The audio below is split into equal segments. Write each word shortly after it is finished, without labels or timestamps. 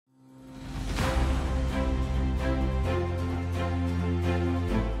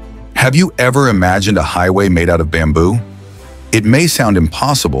Have you ever imagined a highway made out of bamboo? It may sound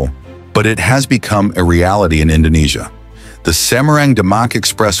impossible, but it has become a reality in Indonesia. The Semarang Demak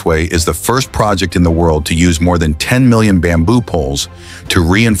Expressway is the first project in the world to use more than 10 million bamboo poles to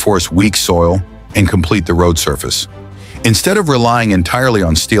reinforce weak soil and complete the road surface. Instead of relying entirely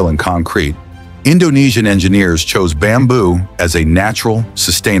on steel and concrete, Indonesian engineers chose bamboo as a natural,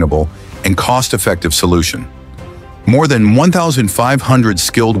 sustainable, and cost-effective solution. More than 1,500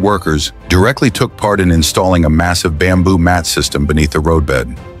 skilled workers directly took part in installing a massive bamboo mat system beneath the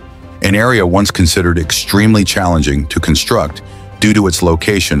roadbed, an area once considered extremely challenging to construct due to its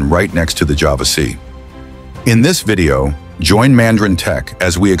location right next to the Java Sea. In this video, join Mandarin Tech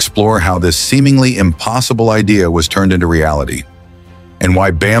as we explore how this seemingly impossible idea was turned into reality, and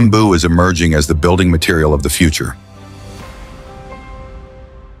why bamboo is emerging as the building material of the future.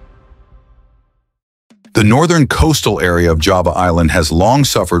 The northern coastal area of Java Island has long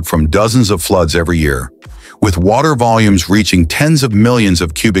suffered from dozens of floods every year, with water volumes reaching tens of millions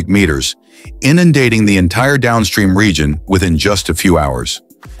of cubic meters, inundating the entire downstream region within just a few hours.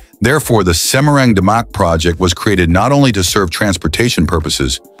 Therefore, the Semarang Demak project was created not only to serve transportation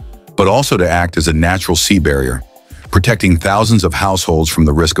purposes, but also to act as a natural sea barrier, protecting thousands of households from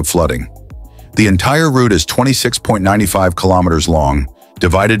the risk of flooding. The entire route is 26.95 kilometers long,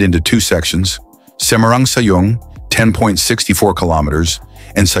 divided into two sections: Semarang Sayung, 10.64 kilometers,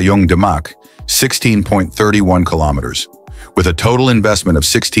 and Sayung Demak, 16.31 kilometers, with a total investment of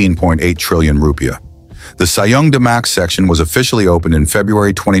 16.8 trillion rupiah. The Sayung Demak section was officially opened in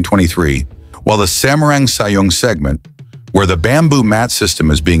February 2023, while the Semarang Sayung segment, where the bamboo mat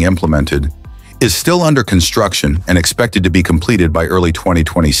system is being implemented, is still under construction and expected to be completed by early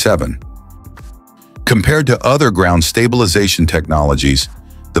 2027. Compared to other ground stabilization technologies,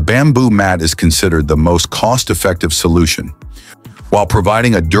 the bamboo mat is considered the most cost-effective solution, while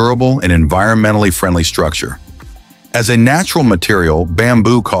providing a durable and environmentally friendly structure. As a natural material,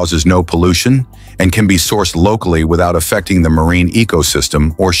 bamboo causes no pollution and can be sourced locally without affecting the marine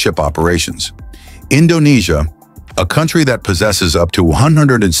ecosystem or ship operations. Indonesia, a country that possesses up to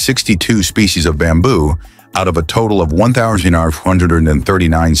 162 species of bamboo out of a total of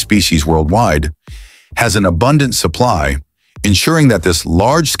 1,139 species worldwide, has an abundant supply, ensuring that this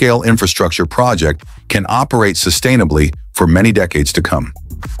large-scale infrastructure project can operate sustainably for many decades to come.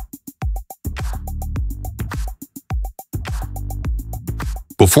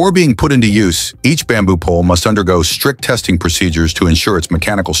 Before being put into use, each bamboo pole must undergo strict testing procedures to ensure its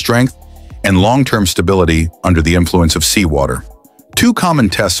mechanical strength and long-term stability under the influence of seawater. Two common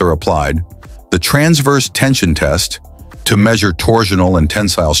tests are applied: the transverse tension test, to measure torsional and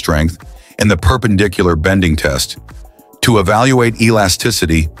tensile strength, and the perpendicular bending test, to evaluate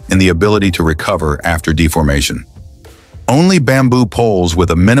elasticity and the ability to recover after deformation. Only bamboo poles with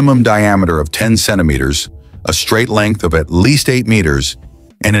a minimum diameter of 10 centimeters, a straight length of at least 8 meters,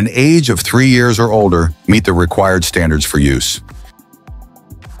 and an age of 3 years or older meet the required standards for use.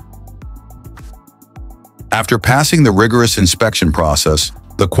 After passing the rigorous inspection process,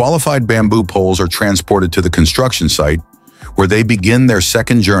 the qualified bamboo poles are transported to the construction site, where they begin their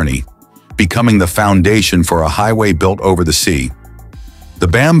second journey, becoming the foundation for a highway built over the sea. The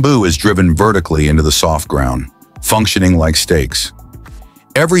bamboo is driven vertically into the soft ground, functioning like stakes.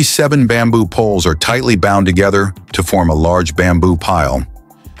 Every 7 bamboo poles are tightly bound together to form a large bamboo pile.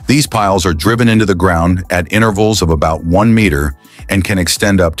 These piles are driven into the ground at intervals of about 1 meter and can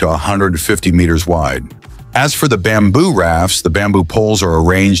extend up to 150 meters wide. As for the bamboo rafts, the bamboo poles are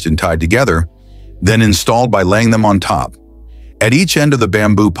arranged and tied together, then installed by laying them on top. At each end of the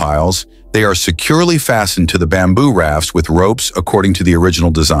bamboo piles, they are securely fastened to the bamboo rafts with ropes according to the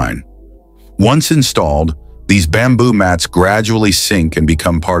original design. Once installed, these bamboo mats gradually sink and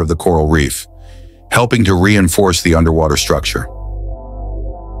become part of the coral reef, helping to reinforce the underwater structure.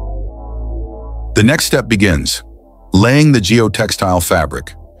 The next step begins: laying the geotextile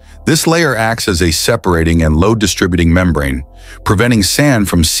fabric. This layer acts as a separating and load-distributing membrane, preventing sand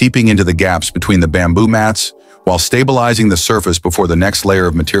from seeping into the gaps between the bamboo mats, while stabilizing the surface before the next layer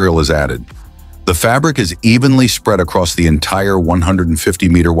of material is added. The fabric is evenly spread across the entire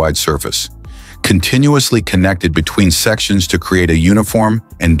 150-meter-wide surface, continuously connected between sections to create a uniform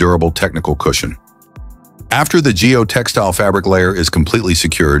and durable technical cushion. After the geotextile fabric layer is completely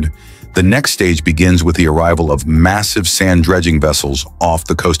secured, the next stage begins with the arrival of massive sand dredging vessels off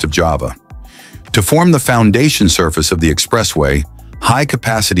the coast of Java. To form the foundation surface of the expressway,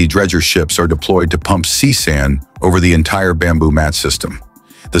 high-capacity dredger ships are deployed to pump sea sand over the entire bamboo mat system.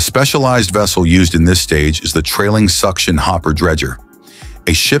 The specialized vessel used in this stage is the trailing suction hopper dredger,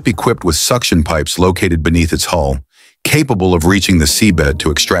 a ship equipped with suction pipes located beneath its hull, capable of reaching the seabed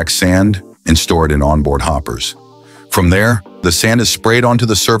to extract sand and store it in onboard hoppers. From there, the sand is sprayed onto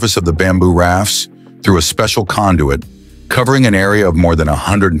the surface of the bamboo rafts through a special conduit, covering an area of more than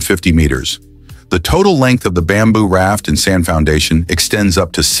 150 meters. The total length of the bamboo raft and sand foundation extends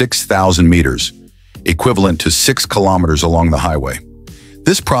up to 6,000 meters, equivalent to 6 kilometers along the highway.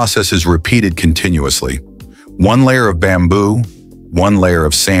 This process is repeated continuously. One layer of bamboo, one layer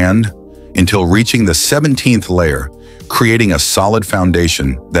of sand, until reaching the 17th layer, creating a solid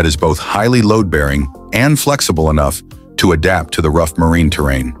foundation that is both highly load-bearing and flexible enough to adapt to the rough marine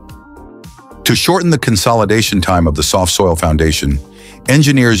terrain. To shorten the consolidation time of the soft soil foundation,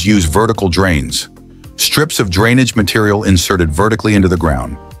 engineers use vertical drains, strips of drainage material inserted vertically into the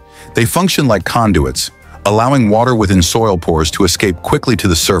ground. They function like conduits, allowing water within soil pores to escape quickly to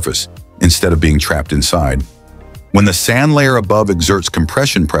the surface instead of being trapped inside. When the sand layer above exerts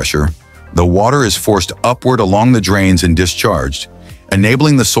compression pressure, the water is forced upward along the drains and discharged,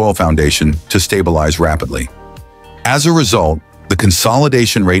 enabling the soil foundation to stabilize rapidly. As a result, the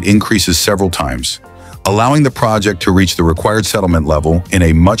consolidation rate increases several times, allowing the project to reach the required settlement level in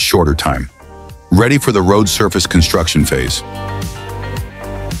a much shorter time, ready for the road surface construction phase.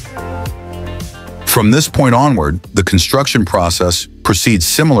 From this point onward, the construction process proceeds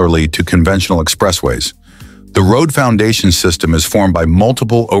similarly to conventional expressways. The road foundation system is formed by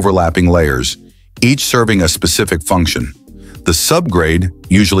multiple overlapping layers, each serving a specific function. The subgrade,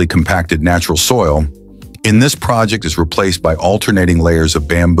 usually compacted natural soil, in this project is replaced by alternating layers of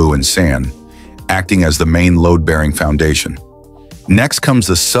bamboo and sand, acting as the main load-bearing foundation. Next comes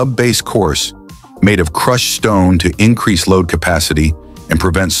the sub-base course, made of crushed stone to increase load capacity and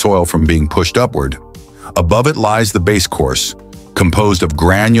prevent soil from being pushed upward. Above it lies the base course, composed of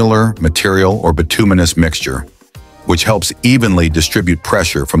granular material or bituminous mixture, which helps evenly distribute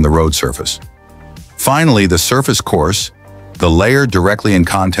pressure from the road surface. Finally, the surface course, the layer directly in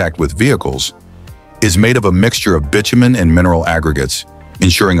contact with vehicles, is made of a mixture of bitumen and mineral aggregates,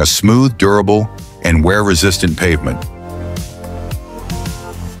 ensuring a smooth, durable, and wear-resistant pavement.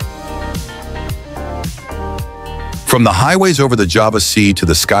 From the highways over the Java Sea to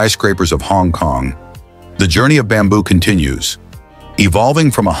the skyscrapers of Hong Kong, the journey of bamboo continues, evolving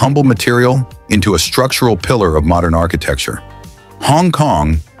from a humble material into a structural pillar of modern architecture. Hong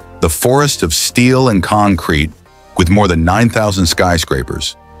Kong, the forest of steel and concrete with more than 9,000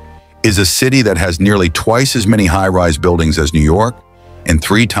 skyscrapers, is a city that has nearly twice as many high-rise buildings as New York and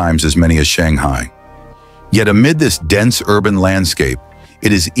 3 times as many as Shanghai. Yet amid this dense urban landscape,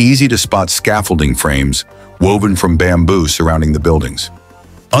 it is easy to spot scaffolding frames woven from bamboo surrounding the buildings.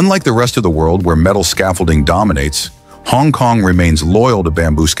 Unlike the rest of the world where metal scaffolding dominates, Hong Kong remains loyal to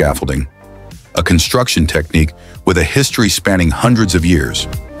bamboo scaffolding, a construction technique with a history spanning hundreds of years.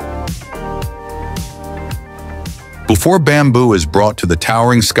 Before bamboo is brought to the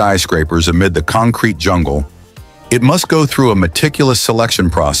towering skyscrapers amid the concrete jungle, it must go through a meticulous selection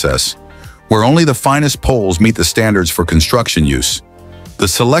process where only the finest poles meet the standards for construction use. The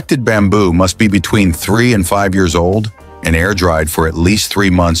selected bamboo must be between 3 and 5 years old and air-dried for at least 3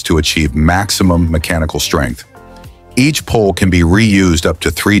 months to achieve maximum mechanical strength. Each pole can be reused up to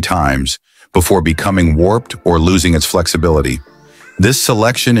 3 times before becoming warped or losing its flexibility. This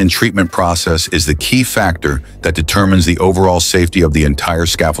selection and treatment process is the key factor that determines the overall safety of the entire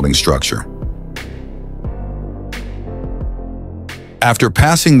scaffolding structure. After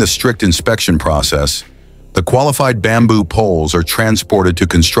passing the strict inspection process, the qualified bamboo poles are transported to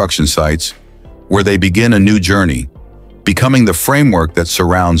construction sites where they begin a new journey, becoming the framework that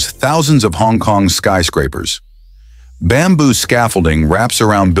surrounds thousands of Hong Kong's skyscrapers. Bamboo scaffolding wraps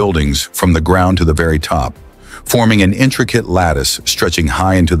around buildings from the ground to the very top, forming an intricate lattice stretching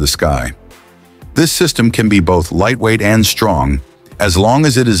high into the sky. This system can be both lightweight and strong, as long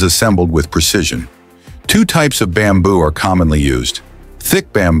as it is assembled with precision. 2 types of bamboo are commonly used: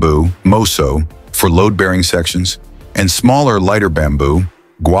 thick bamboo, moso, for load-bearing sections, and smaller, lighter bamboo,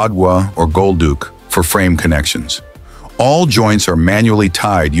 guadua or golduk, for frame connections. All joints are manually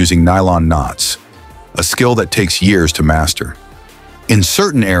tied using nylon knots, a skill that takes years to master. In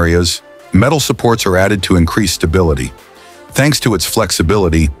certain areas, metal supports are added to increase stability. Thanks to its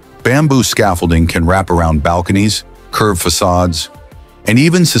flexibility, bamboo scaffolding can wrap around balconies, curved facades, and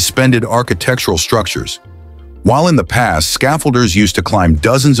even suspended architectural structures. While in the past, scaffolders used to climb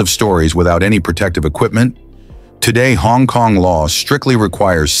dozens of stories without any protective equipment, today Hong Kong law strictly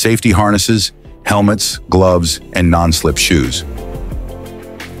requires safety harnesses, helmets, gloves, and non-slip shoes.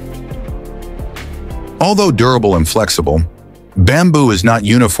 Although durable and flexible, bamboo is not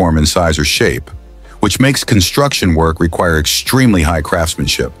uniform in size or shape, which makes construction work require extremely high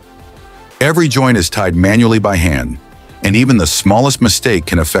craftsmanship. Every joint is tied manually by hand, and even the smallest mistake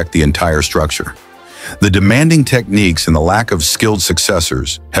can affect the entire structure. The demanding techniques and the lack of skilled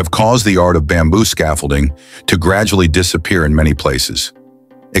successors have caused the art of bamboo scaffolding to gradually disappear in many places.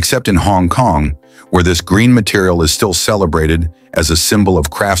 Except in Hong Kong, where this green material is still celebrated as a symbol of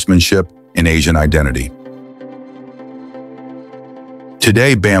craftsmanship and Asian identity.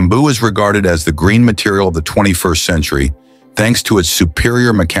 Today, bamboo is regarded as the green material of the 21st century, thanks to its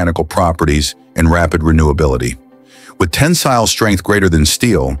superior mechanical properties and rapid renewability. With tensile strength greater than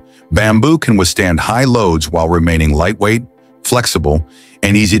steel, bamboo can withstand high loads while remaining lightweight, flexible,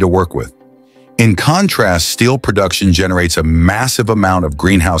 and easy to work with. In contrast, steel production generates a massive amount of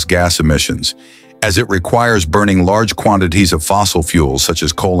greenhouse gas emissions, as it requires burning large quantities of fossil fuels such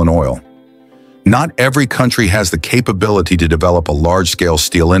as coal and oil. Not every country has the capability to develop a large-scale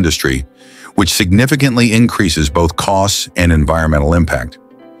steel industry, which significantly increases both costs and environmental impact.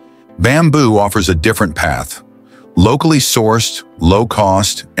 Bamboo offers a different path: locally sourced,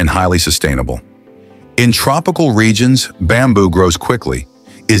 low-cost, and highly sustainable. In tropical regions, bamboo grows quickly,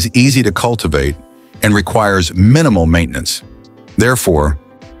 is easy to cultivate, and requires minimal maintenance. Therefore,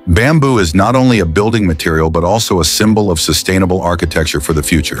 bamboo is not only a building material but also a symbol of sustainable architecture for the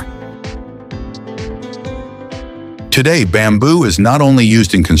future. Today, bamboo is not only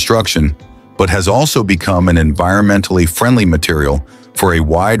used in construction, but has also become an environmentally friendly material for a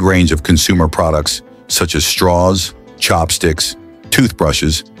wide range of consumer products such as straws, chopsticks,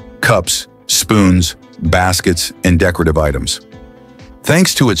 toothbrushes, cups, spoons, baskets, and decorative items.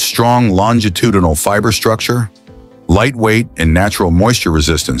 Thanks to its strong longitudinal fiber structure, lightweight, and natural moisture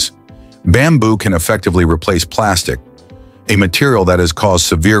resistance, bamboo can effectively replace plastic, a material that has caused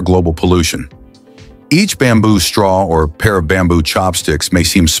severe global pollution. Each bamboo straw or pair of bamboo chopsticks may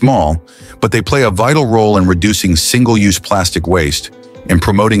seem small, but they play a vital role in reducing single-use plastic waste and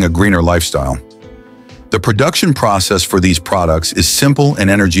promoting a greener lifestyle. The production process for these products is simple and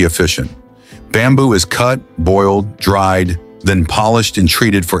energy efficient. Bamboo is cut, boiled, dried, then polished and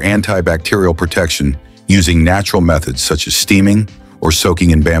treated for antibacterial protection using natural methods such as steaming or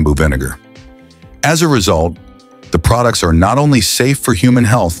soaking in bamboo vinegar. As a result, the products are not only safe for human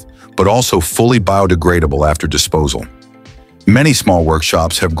health, but also fully biodegradable after disposal. Many small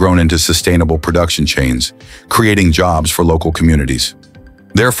workshops have grown into sustainable production chains, creating jobs for local communities.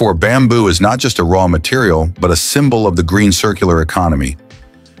 Therefore, bamboo is not just a raw material, but a symbol of the green circular economy,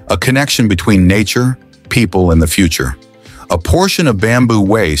 a connection between nature, people, and the future. A portion of bamboo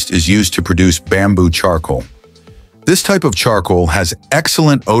waste is used to produce bamboo charcoal. This type of charcoal has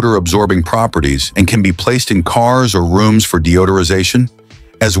excellent odor-absorbing properties and can be placed in cars or rooms for deodorization,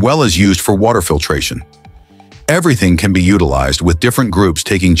 as well as used for water filtration. Everything can be utilized, with different groups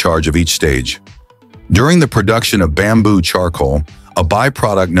taking charge of each stage. During the production of bamboo charcoal, a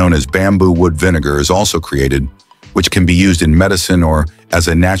byproduct known as bamboo wood vinegar is also created, which can be used in medicine or as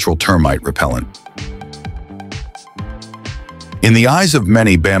a natural termite repellent. In the eyes of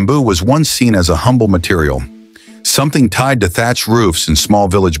many, bamboo was once seen as a humble material, something tied to thatched roofs and small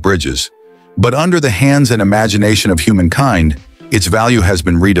village bridges. But under the hands and imagination of humankind, its value has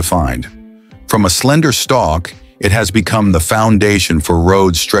been redefined. From a slender stalk, it has become the foundation for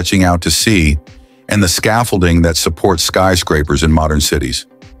roads stretching out to sea and the scaffolding that supports skyscrapers in modern cities.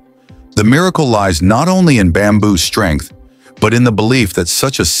 The miracle lies not only in bamboo's strength, but in the belief that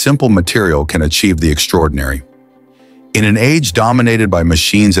such a simple material can achieve the extraordinary. In an age dominated by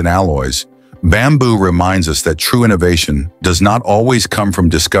machines and alloys, bamboo reminds us that true innovation does not always come from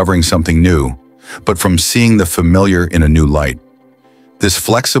discovering something new, but from seeing the familiar in a new light. This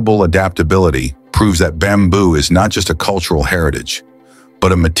flexible adaptability proves that bamboo is not just a cultural heritage,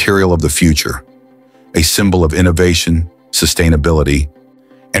 but a material of the future, a symbol of innovation, sustainability,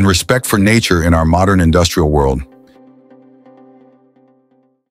 and respect for nature in our modern industrial world.